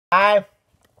Hi,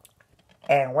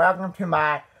 and welcome to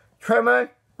my Tremors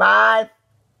 5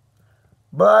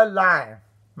 Bloodlines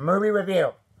movie review.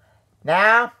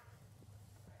 Now,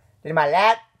 this is my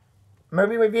last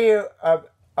movie review of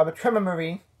a Tremor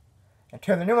movie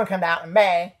until the new one comes out in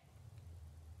May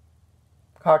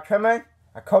called Tremors: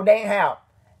 A Cold Day in Hell.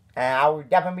 And I will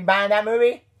definitely be buying that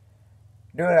movie,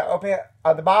 doing an opening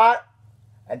of the box,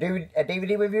 a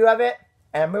DVD review of it,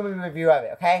 and a movie review of it,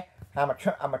 okay? I'm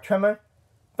a Tremors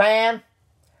fan.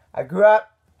 I grew up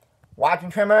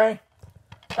watching Tremors,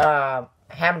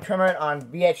 having Tremors on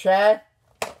VHS,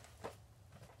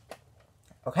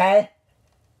 okay?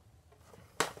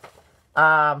 Came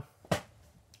out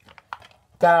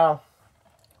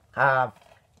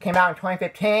in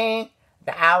 2015,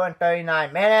 the hour and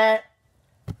 39 minutes,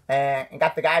 and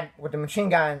got the guy with the machine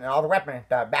gun and all the weapons and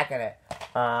stuff back in it,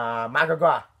 Michael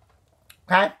Gross,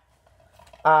 okay?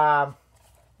 And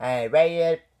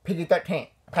rated PG-13,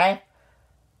 okay?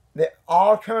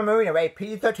 All Tremor movies are rated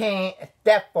PG-13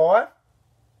 except for,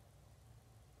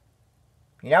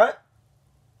 you know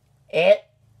it?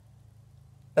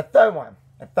 The third one.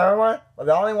 The third one was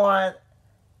the only one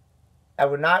that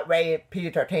was not rated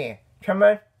PG-13.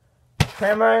 Tremors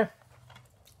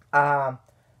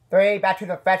 3, Back to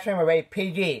the Future were rated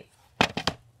PG.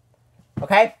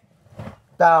 Okay?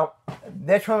 So,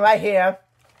 this one right here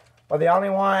was the only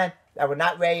one that was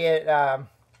not rated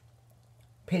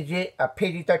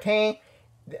PG-13.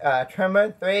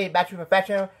 Tremors 3, Back to the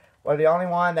Future was the only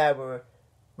one that was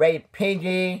rated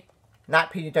PG, not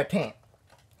PG-13.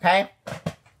 Okay?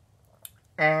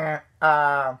 And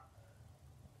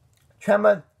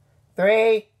Tremors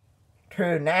 3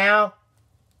 to now,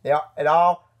 it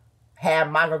all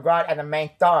had Michael Gross as the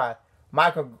main star.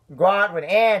 Michael Gross was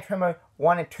in Tremors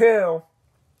 1 and 2,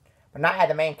 but not as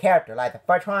the main character. Like the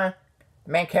first one,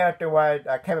 the main character was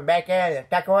Kevin Bacon, and the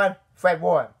second one, Fred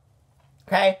Ward.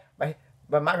 Okay? But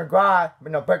Michael Gross,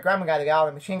 Burt Grumman got all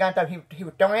the machine gun stuff he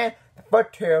was throwing in the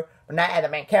first two, but not as the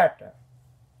main character.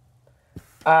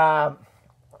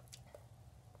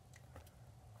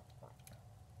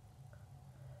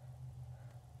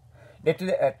 This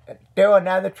is still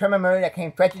another Tremor movie that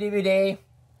came straight to DVD.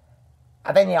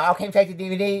 I think they all came straight to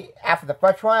DVD after the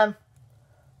first one.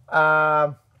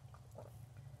 I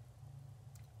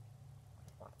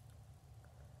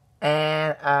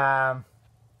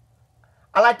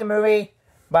like the movie,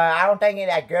 but I don't think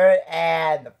it's that good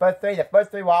as the first three. The first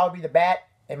three will always be the best,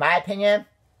 in my opinion.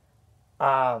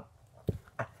 Since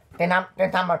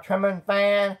I'm a Tremors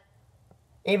fan,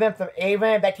 even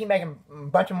if they keep making a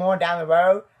bunch of more down the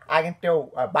road, I can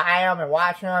still buy them and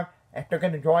watch them and still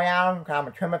get the joy out of them because I'm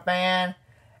a Tremors fan.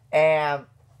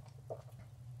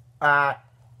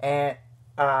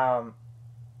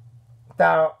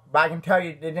 So, but I can tell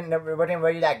you it wasn't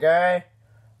really that good.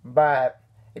 But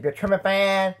if you're a Tremors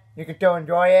fan, you can still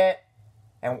enjoy it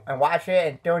and watch it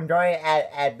and still enjoy it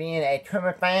as being a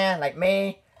Tremors fan like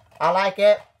me. I like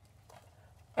it.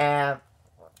 And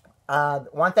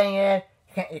one thing is,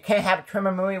 you can't have a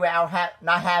Tremors movie without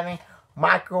not having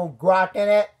Michael Gross in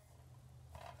it.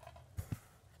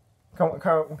 When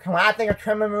I think of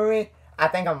Tremors movie, I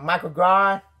think of Michael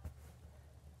Gross.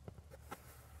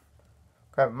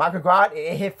 Because Michael Gross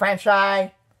is his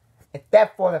franchise,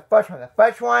 except for the first one. The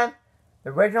first one, the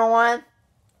original one,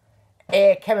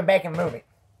 is Kevin Bacon movie.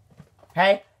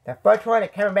 Okay? The first one is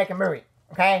Kevin Bacon movie.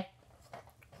 Okay?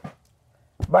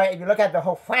 But if you look at the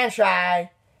whole franchise,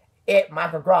 it's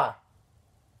Michael Gross.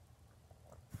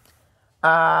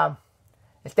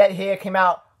 Instead here came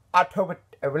out October,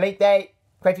 release date,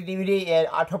 straight to DVD is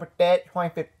October 3rd,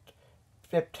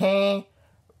 2015,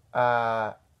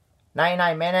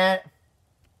 99 minutes.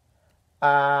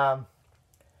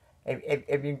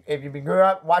 If you grew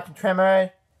up watching Tremors,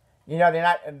 you know they're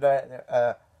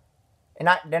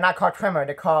not called Tremors,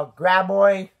 they're called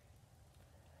Graboids.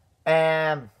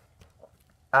 And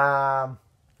so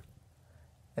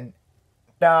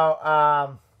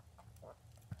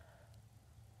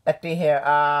let's see here.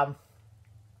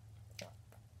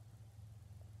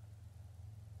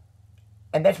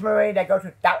 In this movie, they go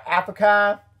to South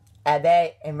Africa and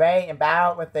they invade and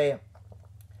battle with the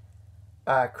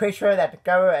creature that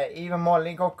discovered an even more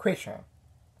legal creature.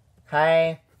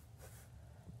 Okay?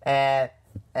 And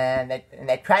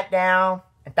they track down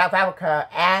in South Africa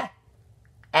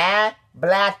a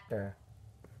blaster.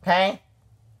 Okay?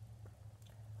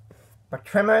 But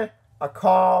Tremors are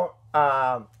called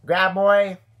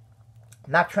Graboids,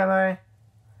 not Tremors.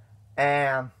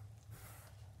 And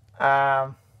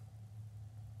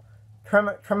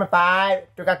Tremors 5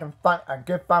 still got some a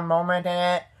good fun moment in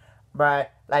it.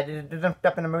 But like there's some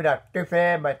stuff in the movie that's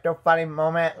stupid, but still funny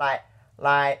moment. Like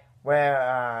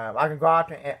where Michael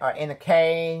Gordon in the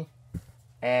cave,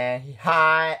 and he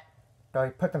hide, so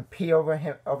he put some pee over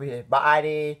his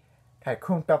body, kind of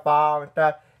cool stuff off and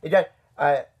stuff. It's just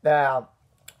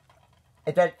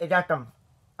some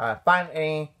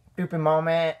funny, stupid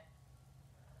moment.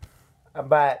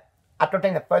 But I still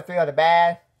think the first three are the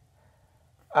bad.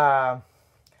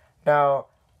 So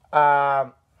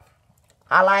I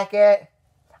like it.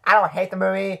 I don't hate the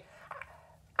movie.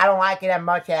 I don't like it as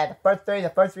much as the first three. The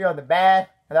first three are the bad.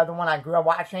 The other one I grew up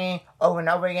watching over and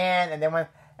over again. And then one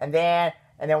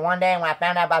day when I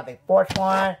found out about the fourth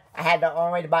one, I had the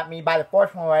only way to buy the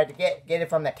fourth one was to get it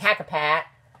from the Tacker Pack.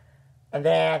 And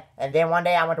then one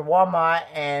day I went to Walmart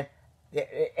and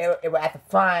it was at the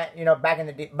front, you know, back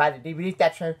in by the DVD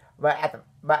section, but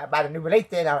by the new release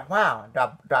date. I was like, wow.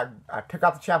 I took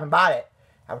off the shelf and bought it.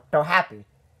 I was so happy.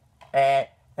 And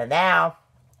now,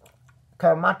 a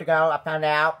couple months ago, I found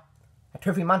out,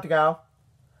 2-3 months ago,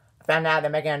 I found out they're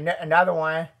making another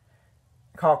one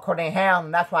called Codename Hell,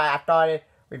 and that's why I started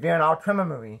reviewing all Tremor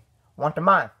movies once a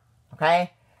month.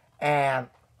 Okay? And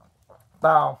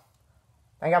so,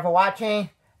 thank you for watching.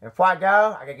 And before I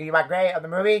go, I can give you my grade of the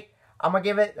movie. I'm going to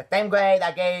give it the same grade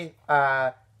I gave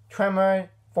Tremors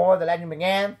 4 The Legend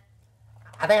Began.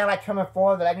 I think I like Tremors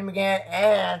 4 The Legend Began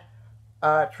and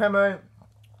Tremors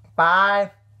 5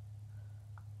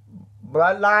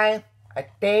 Bloodlines a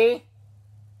D.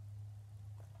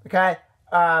 Because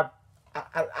I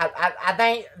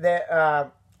think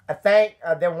that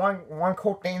there's one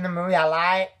cool thing in the movie I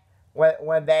like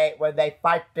when they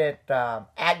fight this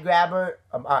ad grabber,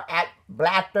 ad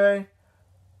blaster.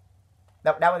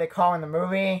 That's what they call in the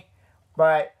movie,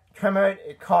 but Tremors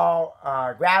is called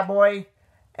Grab Boy,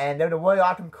 and there's a really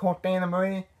awesome cool thing in the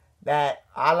movie that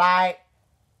I like.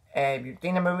 And if you've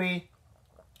seen the movie,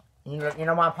 you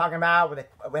know what I'm talking about.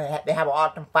 Where they have an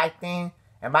awesome fight scene,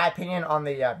 in my opinion, on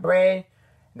the bridge.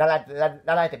 That's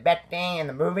like the best thing in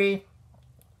the movie,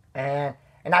 and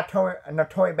not a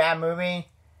notorious bad movie,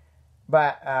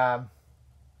 but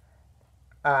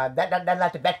that's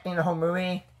like the best thing in the whole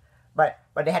movie.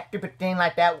 But they had stupid thing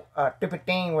like that, stupid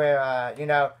thing where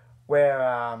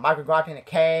where Michael got in the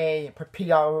cave, put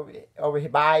pee all over his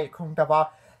body, cool stuff off.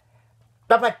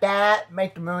 Stuff like that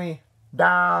makes the movie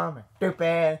dumb and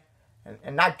stupid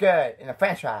and not good in the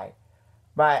franchise.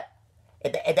 But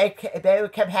if they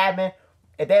would kept having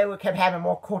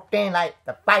more cool things like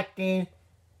the fight scene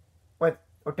with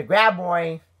the grab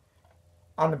boy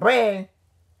on the bridge,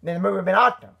 then the movie would have been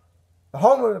awesome. The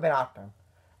whole movie would have been awesome.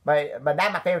 But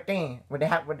that's my favorite thing when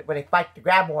they fight the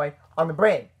grab boy on the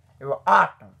bridge. It was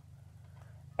awesome.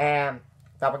 And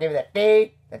so I'm gonna give it a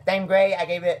D, the same grade I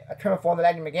gave it a Tremors 4 The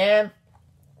Legend Began.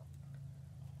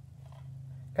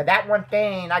 Cause that one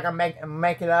thing I gotta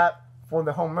make it up for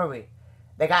the whole movie.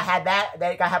 They gotta have that.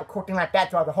 They gotta have a cool thing like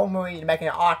that throughout the whole movie to make it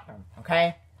awesome.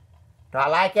 Okay. So I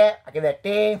like it. I give it a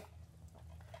D.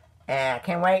 And I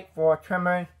can't wait for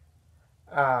Tremors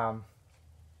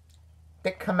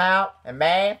to come out in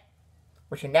May,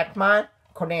 which is next month.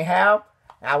 Codename Hell.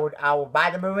 I will buy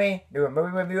the movie, do a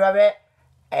movie review of it,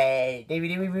 a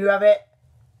DVD review of it,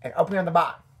 and open it on the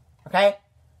box. Okay?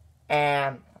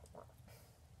 And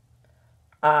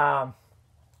then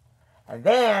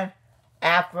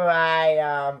after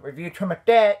I review Tremors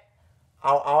 6,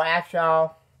 I'll ask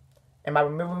y'all in my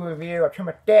movie review of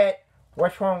Tremors 6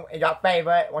 which one is your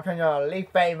favorite, which one is your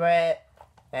least favorite,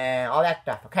 and all that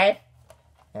stuff. Okay?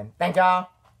 And thank y'all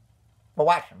for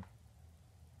watching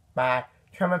my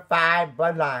Tremors 5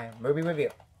 Bloodline movie review.